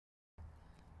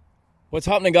What's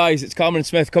happening, guys? It's Cameron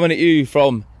Smith coming at you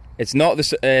from, it's not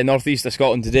the northeast of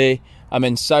Scotland today. I'm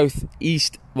in south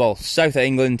of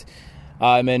England.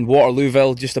 I'm in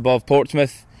Waterlooville, just above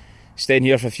Portsmouth, staying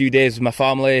here for a few days with my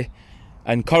family.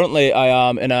 And currently I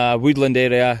am in a woodland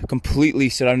area, completely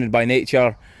surrounded by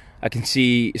nature. I can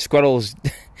see squirrels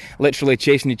literally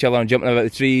chasing each other and jumping about the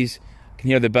trees. I can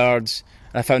hear the birds.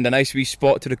 And I found a nice wee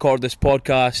spot to record this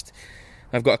podcast.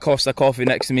 I've got a Costa coffee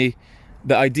next to me.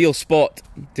 The ideal spot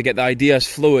to get the ideas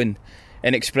flowing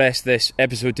and express this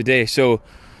episode today. So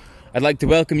I'd like to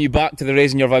welcome you back to the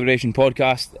Raising Your Vibration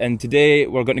podcast, and today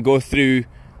we're going to go through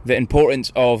the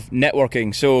importance of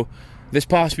networking. So this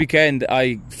past weekend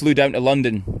I flew down to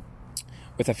London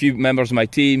with a few members of my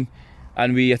team,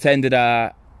 and we attended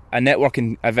a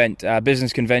networking event, a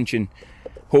business convention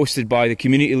hosted by the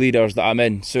community leaders that I'm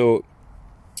in. So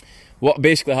what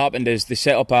basically happened is they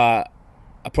set up a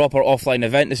proper offline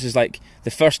event. This is like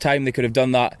the first time they could have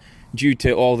done that due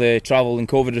to all the travel and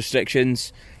COVID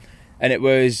restrictions, and it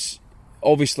was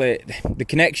obviously the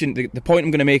connection. The point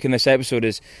I'm going to make in this episode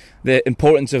is the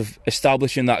importance of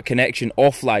establishing that connection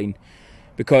offline,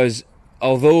 because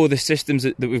although the systems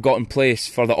that we've got in place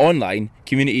for the online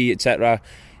community, etc.,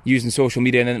 using social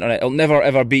media and the internet, it'll never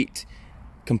ever beat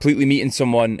completely meeting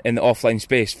someone in the offline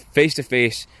space, face to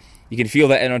face. You can feel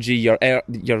that energy, you're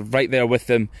right there with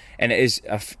them, and it is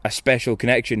a special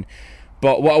connection.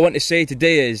 But what I want to say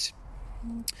today is,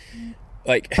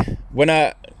 like, when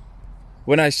I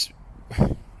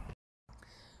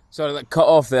sorry, like, cut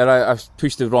off there, I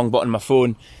pushed the wrong button on my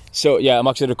phone. So yeah, I'm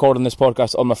actually recording this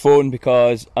podcast on my phone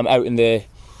because I'm out I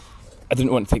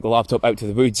didn't want to take the laptop out to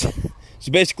the woods.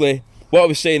 So basically, what I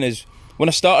was saying is, when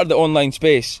I started the online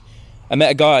space, I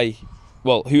met a guy,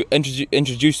 who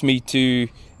introduced me to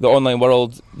the online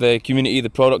world, the community, the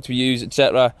product we use,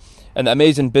 etc., and the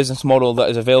amazing business model that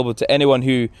is available to anyone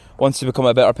who wants to become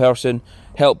a better person,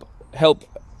 help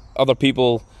other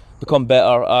people become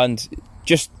better, and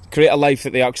just create a life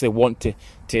that they actually want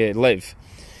to live.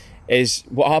 Is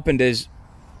what happened is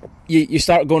you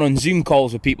start going on Zoom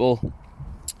calls with people,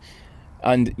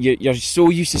 and you're so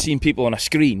used to seeing people on a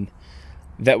screen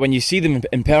that when you see them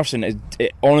in person, it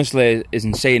honestly is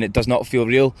insane. It does not feel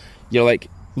real. You're like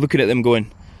looking at them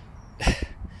going,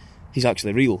 he's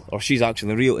actually real, or she's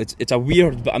actually real. It's a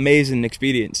weird but amazing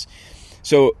experience.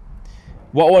 So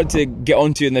what I want to get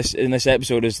onto in this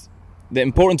episode is the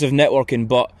importance of networking,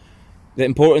 but the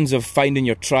importance of finding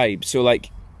your tribe. So,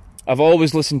 like, I've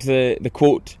always listened to the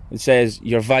quote that says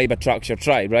your vibe attracts your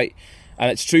tribe, right? And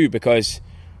it's true, because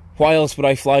why else would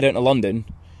I fly down to London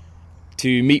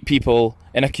to meet people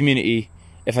in a community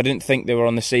if I didn't think they were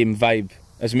on the same vibe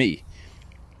as me?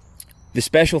 The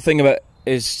special thing about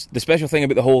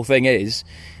the whole thing is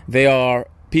they are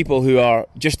people who are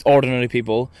just ordinary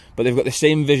people, but they've got the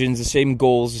same visions, the same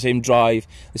goals, the same drive,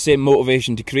 the same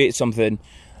motivation to create something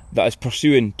that is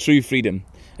pursuing true freedom.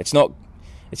 It's not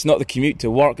the commute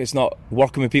to work, it's not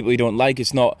working with people you don't like,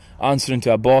 it's not answering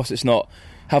to a boss, it's not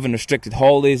having restricted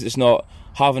holidays, it's not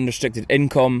having restricted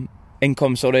income,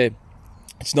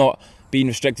 it's not being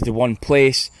restricted to one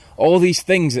place. All these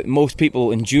things that most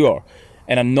people endure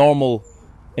in a normal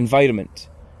environment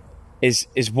is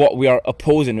what we are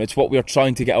opposing. It's what we are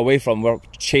trying to get away from. We're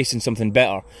chasing something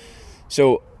better.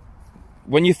 So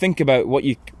when you think about what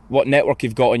network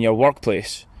you've got in your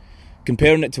workplace,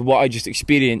 comparing it to what I just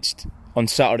experienced on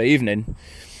Saturday evening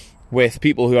with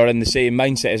people who are in the same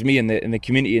mindset as me in the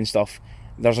community and stuff,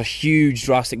 there's a huge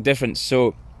drastic difference.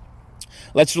 So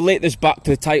let's relate this back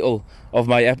to the title of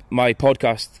my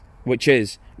podcast, which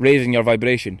is Raising Your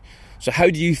Vibration. So how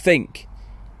do you think,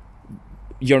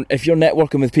 if you're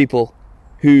networking with people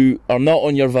who are not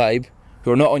on your vibe,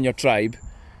 who are not on your tribe,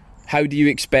 how do you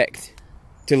expect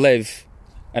to live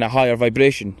in a higher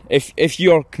vibration? If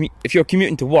you're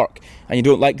commuting to work and you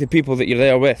don't like the people that you're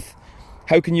there with,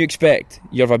 how can you expect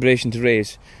your vibration to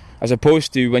raise? As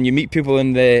opposed to when you meet people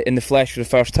in the flesh for the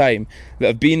first time that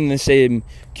have been in the same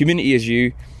community as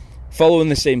you, following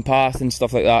the same path and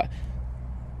stuff like that,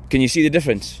 can you see the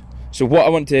difference? So what I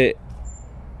want to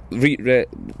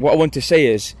say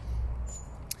is,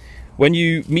 when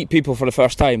you meet people for the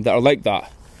first time that are like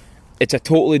that, it's a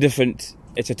totally different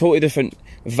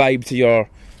vibe to your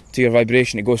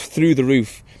vibration. It goes through the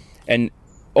roof, and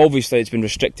obviously it's been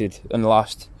restricted in the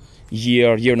last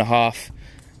year and a half,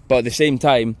 but at the same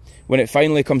time, when it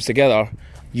finally comes together,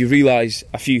 you realise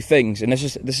a few things, and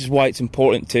this is why it's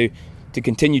important to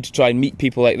continue to try and meet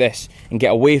people like this and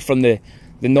get away from the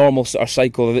normal sort of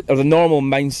cycle or the normal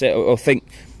mindset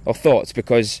of thoughts,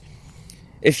 because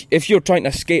if you're trying to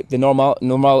escape the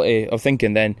normality of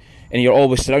thinking, then, and you're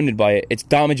always surrounded by it, it's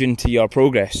damaging to your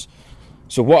progress.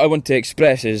 So what I want to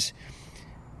express is,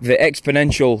 the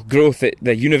exponential growth that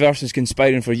the universe is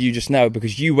conspiring for you just now,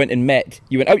 because you went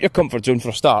out your comfort zone for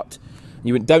a start.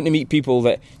 You went down to meet people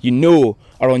that you know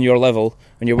are on your level,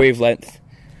 on your wavelength,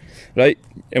 right?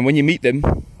 And when you meet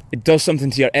them, it does something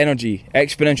to your energy,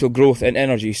 exponential growth in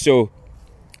energy. So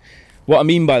what I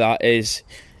mean by that is,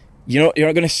 you're not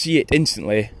going to see it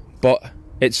instantly, but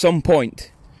at some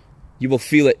point you will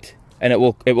feel it, and it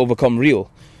will become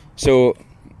real. So,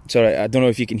 sorry, I don't know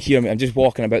if you can hear me. I'm just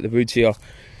walking about the woods here.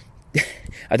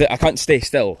 I can't stay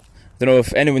still. I don't know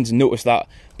if anyone's noticed that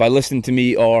by listening to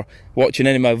me or watching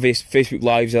any of my Facebook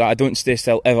lives. I don't stay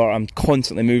still ever. I'm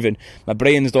constantly moving. My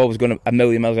brain's always going a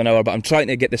million miles an hour, but I'm trying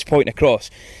to get this point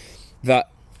across, that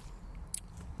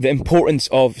the importance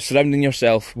of surrounding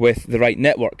yourself with the right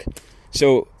network.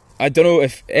 So I don't know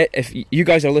if you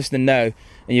guys are listening now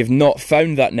and you've not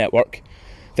found that network,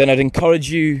 then I'd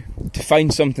encourage you to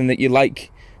find something that you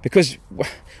like, because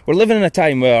we're living in a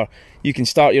time where you can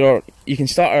start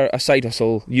a side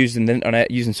hustle using the internet,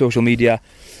 using social media,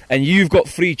 and you've got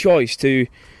free choice to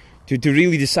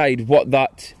really decide what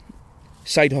that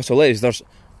side hustle is. There's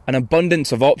an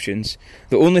abundance of options.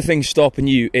 The only thing stopping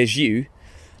you is you.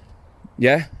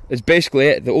 Yeah, it's basically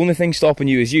it. The only thing stopping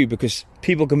you is you, because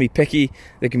people can be picky,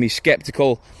 they can be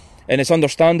sceptical, and it's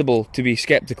understandable to be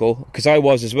sceptical, because I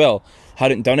was as well.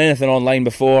 Hadn't done anything online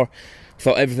before,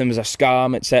 thought everything was a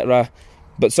scam, etc.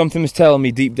 But something was telling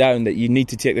me deep down that you need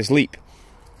to take this leap.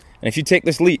 And if you take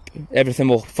this leap, everything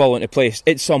will fall into place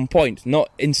at some point, not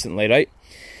instantly, right?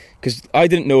 Because I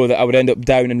didn't know that I would end up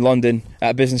down in London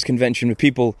at a business convention with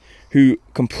people who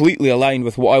completely aligned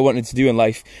with what I wanted to do in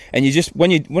life. And you just,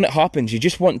 when it happens, you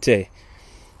just want to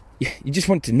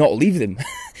not leave them.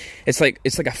 It's like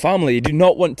a family. You do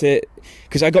not want to,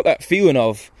 because I got that feeling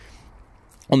of,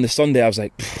 on the Sunday, I was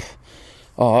like,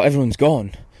 oh, everyone's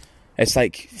gone. It's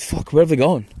like, fuck, where have they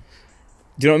gone?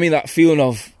 Do you know what I mean? That feeling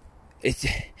of,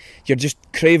 you're just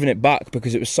craving it back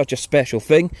because it was such a special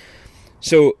thing.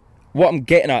 So what I'm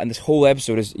getting at in this whole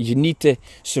episode is, you need to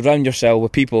surround yourself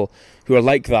with people who are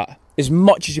like that as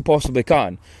much as you possibly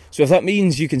can. So if that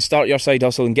means you can start your side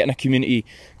hustle and get in a community,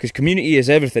 because community is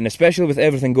everything, especially with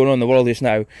everything going on in the world just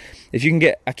now. If you can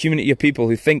get a community of people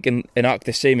who think and act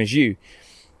the same as you,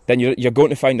 then you're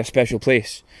going to find a special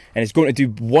place, and it's going to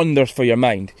do wonders for your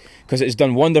mind, because it's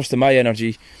done wonders to my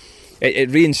energy. It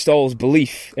reinstalls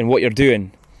belief in what you're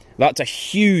doing. That's a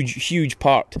huge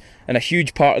part, and a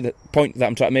huge part of the point that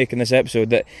I'm trying to make in this episode,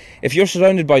 that if you're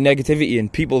surrounded by negativity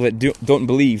and people that don't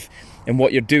believe in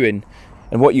what you're doing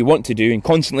and what you want to do, and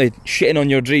constantly shitting on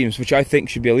your dreams, which I think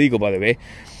should be illegal, by the way,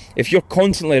 if you're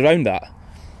constantly around that,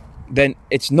 then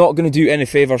it's not going to do any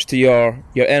favours to your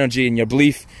energy and your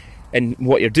belief in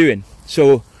what you're doing.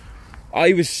 So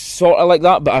I was sort of like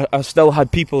that, but I still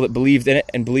had people that believed in it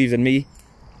and believed in me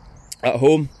at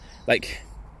home. Like,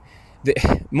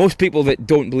 most people that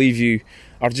don't believe you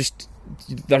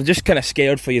they're just kind of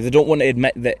scared for you. They don't want to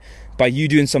admit that by you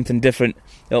doing something different,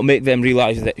 it'll make them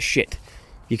realise that, shit,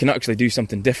 you can actually do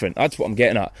something different. That's what I'm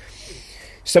getting at.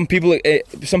 Some people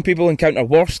encounter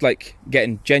worse, like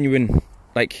getting genuine,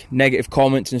 like, negative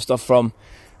comments and stuff from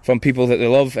people that they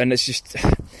love, and it's just,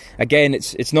 again,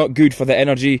 it's not good for the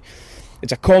energy.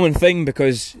 It's a common thing,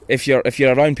 because if you're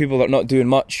around people that are not doing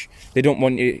much, they don't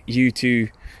want you to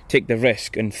take the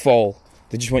risk and fall.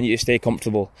 They just want you to stay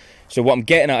comfortable. So what I'm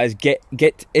getting at is,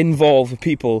 get involved with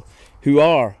people who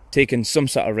are taking some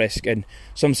sort of risk and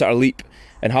some sort of leap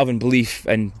and having belief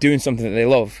and doing something that they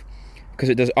love, because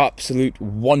it does absolute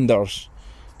wonders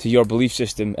to your belief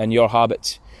system and your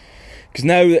habits. Because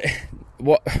now,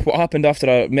 what happened after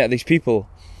I met these people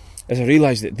is I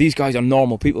realised that these guys are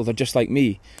normal people. They're just like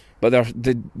me, but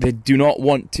they do not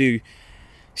want to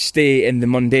stay in the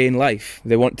mundane life.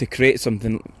 They want to create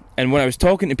something. And when I was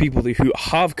talking to people who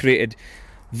have created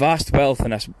vast wealth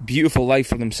and a beautiful life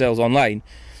for themselves online,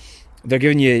 they're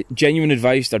giving you genuine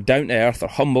advice. They're down to earth, they're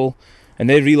humble, and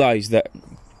they realise that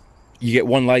you get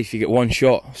one life, you get one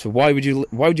shot. So why would you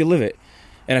live it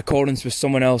in accordance with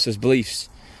someone else's beliefs,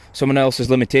 someone else's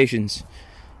limitations,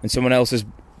 and someone else's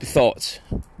thoughts,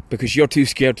 because you're too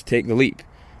scared to take the leap,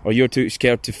 or you're too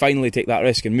scared to finally take that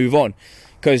risk and move on?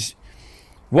 Because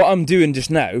what I'm doing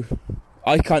just now,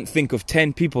 I can't think of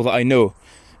 10 people that I know.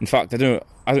 In fact, I don't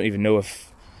even know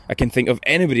if I can think of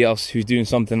anybody else who's doing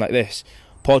something like this,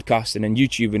 podcasting and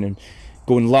YouTubing and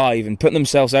going live and putting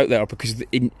themselves out there, because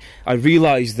I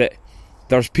realise that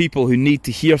there's people who need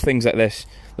to hear things like this.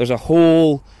 There's a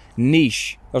whole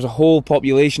niche, there's a whole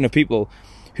population of people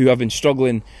who have been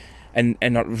struggling and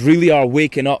really are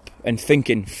waking up and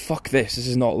thinking, fuck this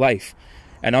is not life.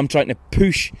 And I'm trying to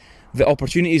push the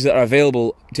opportunities that are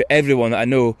available to everyone that I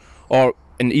know, or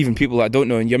and even people that I don't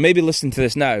know, and you're maybe listening to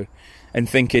this now and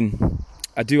thinking,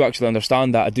 I do actually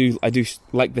understand that, I do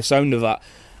like the sound of that.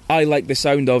 I like the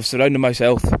sound of surrounding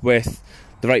myself with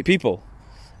the right people.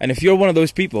 And if you're one of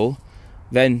those people,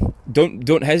 then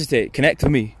don't hesitate. Connect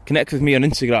with me on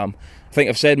Instagram. I think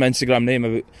I've said my Instagram name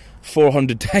about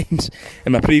 400 times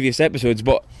in my previous episodes,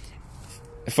 but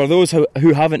for those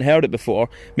who haven't heard it before,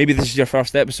 maybe this is your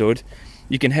first episode,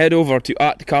 you can head over to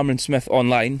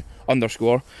 @CameronSmithOnline_.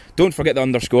 Don't forget the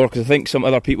underscore, because I think some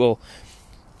other people,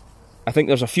 I think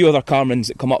there's a few other Camerons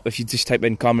that come up if you just type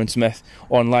in Cameron Smith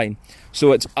Online.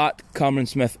 So it's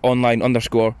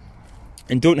 @CameronSmithOnline_.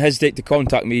 And don't hesitate to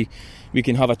contact me. We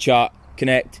can have a chat,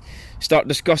 connect, start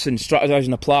discussing,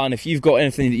 strategizing a plan. If you've got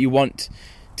anything that you want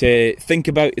to think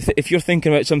about, if you're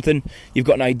thinking about something, you've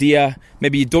got an idea,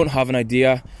 maybe you don't have an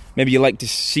idea, maybe you like to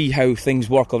see how things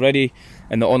work already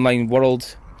in the online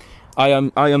world, I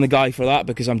am the guy for that,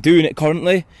 because I'm doing it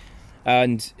currently.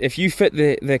 And if you fit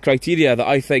the criteria that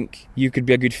I think you could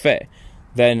be a good fit,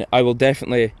 then I will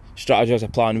definitely strategize a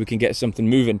plan. We can get something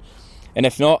moving. And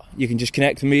if not, you can just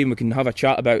connect with me and we can have a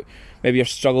chat about maybe you're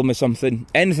struggling with something,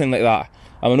 anything like that.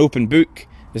 I'm an open book,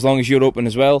 as long as you're open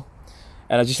as well.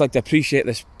 And I just like to appreciate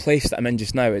this place that I'm in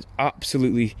just now. It's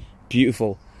absolutely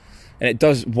beautiful, and it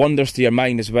does wonders to your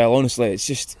mind as well. Honestly, it's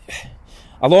just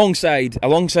alongside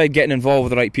getting involved with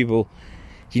the right people,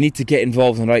 you need to get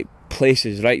involved in the right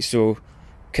places, right? So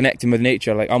connecting with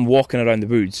nature, like I'm walking around the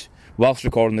woods whilst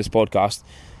recording this podcast.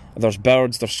 There's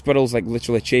birds, there's squirrels like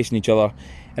literally chasing each other,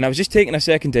 and I was just taking a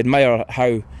second to admire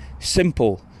how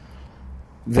simple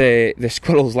the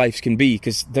squirrels' lives can be,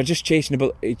 because they're just chasing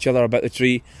about each other about the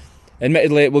tree.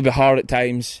 Admittedly, it will be hard at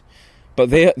times, but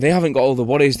they haven't got all the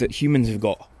worries that humans have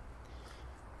got.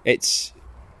 It's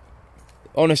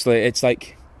honestly, it's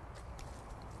like,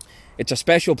 it's a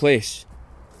special place,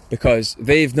 because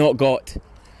they've not got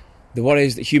the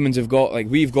worries that humans have got. Like,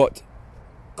 we've got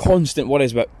constant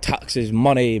worries about taxes,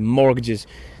 money, mortgages,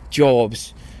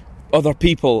 jobs, other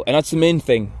people, and that's the main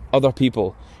thing, other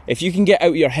people. If you can get out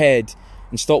of your head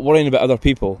and stop worrying about other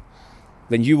people,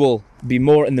 then you will be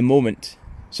more in the moment.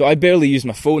 So I barely used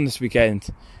my phone this weekend,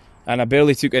 and I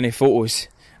barely took any photos.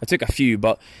 I took a few,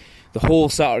 but the whole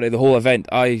Saturday, the whole event,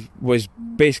 I was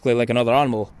basically like another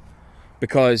animal,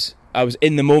 because I was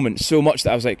in the moment so much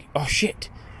that I was like, oh shit,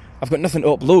 I've got nothing to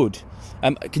upload.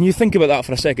 Can you think about that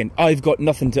for a second? I've got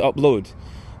nothing to upload,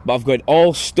 but I've got it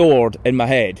all stored in my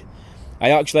head. I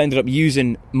actually ended up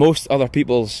using most other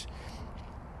people's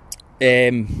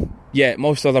pictures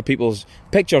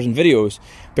and videos,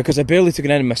 because I barely took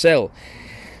an end of myself.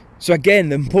 So again,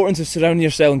 the importance of surrounding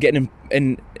yourself and getting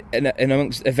in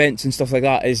amongst events and stuff like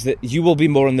that is that you will be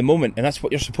more in the moment, and that's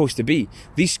what you're supposed to be.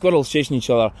 These squirrels chasing each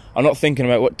other are not thinking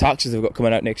about what taxes they've got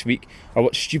coming out next week or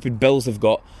what stupid bills they've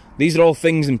got. These are all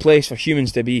things in place for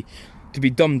humans to be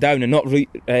dumbed down and not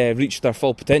reach their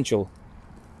full potential.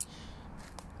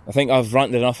 I think I've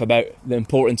ranted enough about the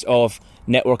importance of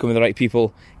networking with the right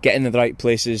people, getting in the right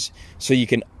places, so you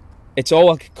can. It's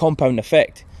all a compound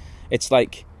effect. It's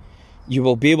like you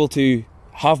will be able to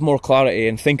have more clarity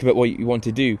and think about what you want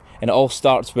to do, and it all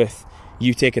starts with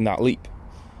you taking that leap.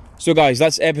 So guys,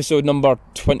 that's episode number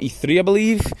 23, I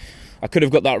believe. I could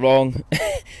have got that wrong,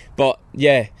 but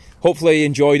yeah, hopefully you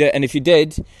enjoyed it, and if you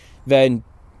did, then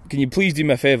can you please do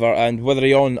me a favour, and whether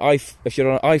you're on if you're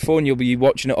on an iPhone, you'll be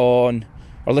watching it on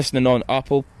or listening on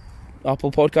Apple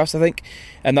Podcast, I think,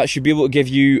 and that should be able to give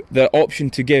you the option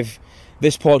to give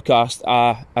this podcast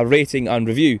a rating and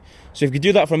review. So if you could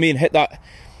do that for me and hit that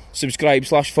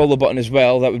subscribe/follow button as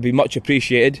well, that would be much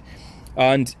appreciated.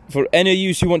 And for any of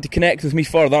you who want to connect with me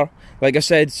further, like I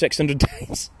said 600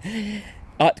 times,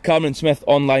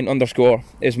 @CameronSmithOnline_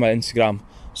 is my Instagram.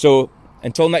 So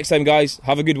until next time guys,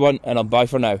 have a good one, and I'll bye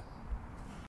for now.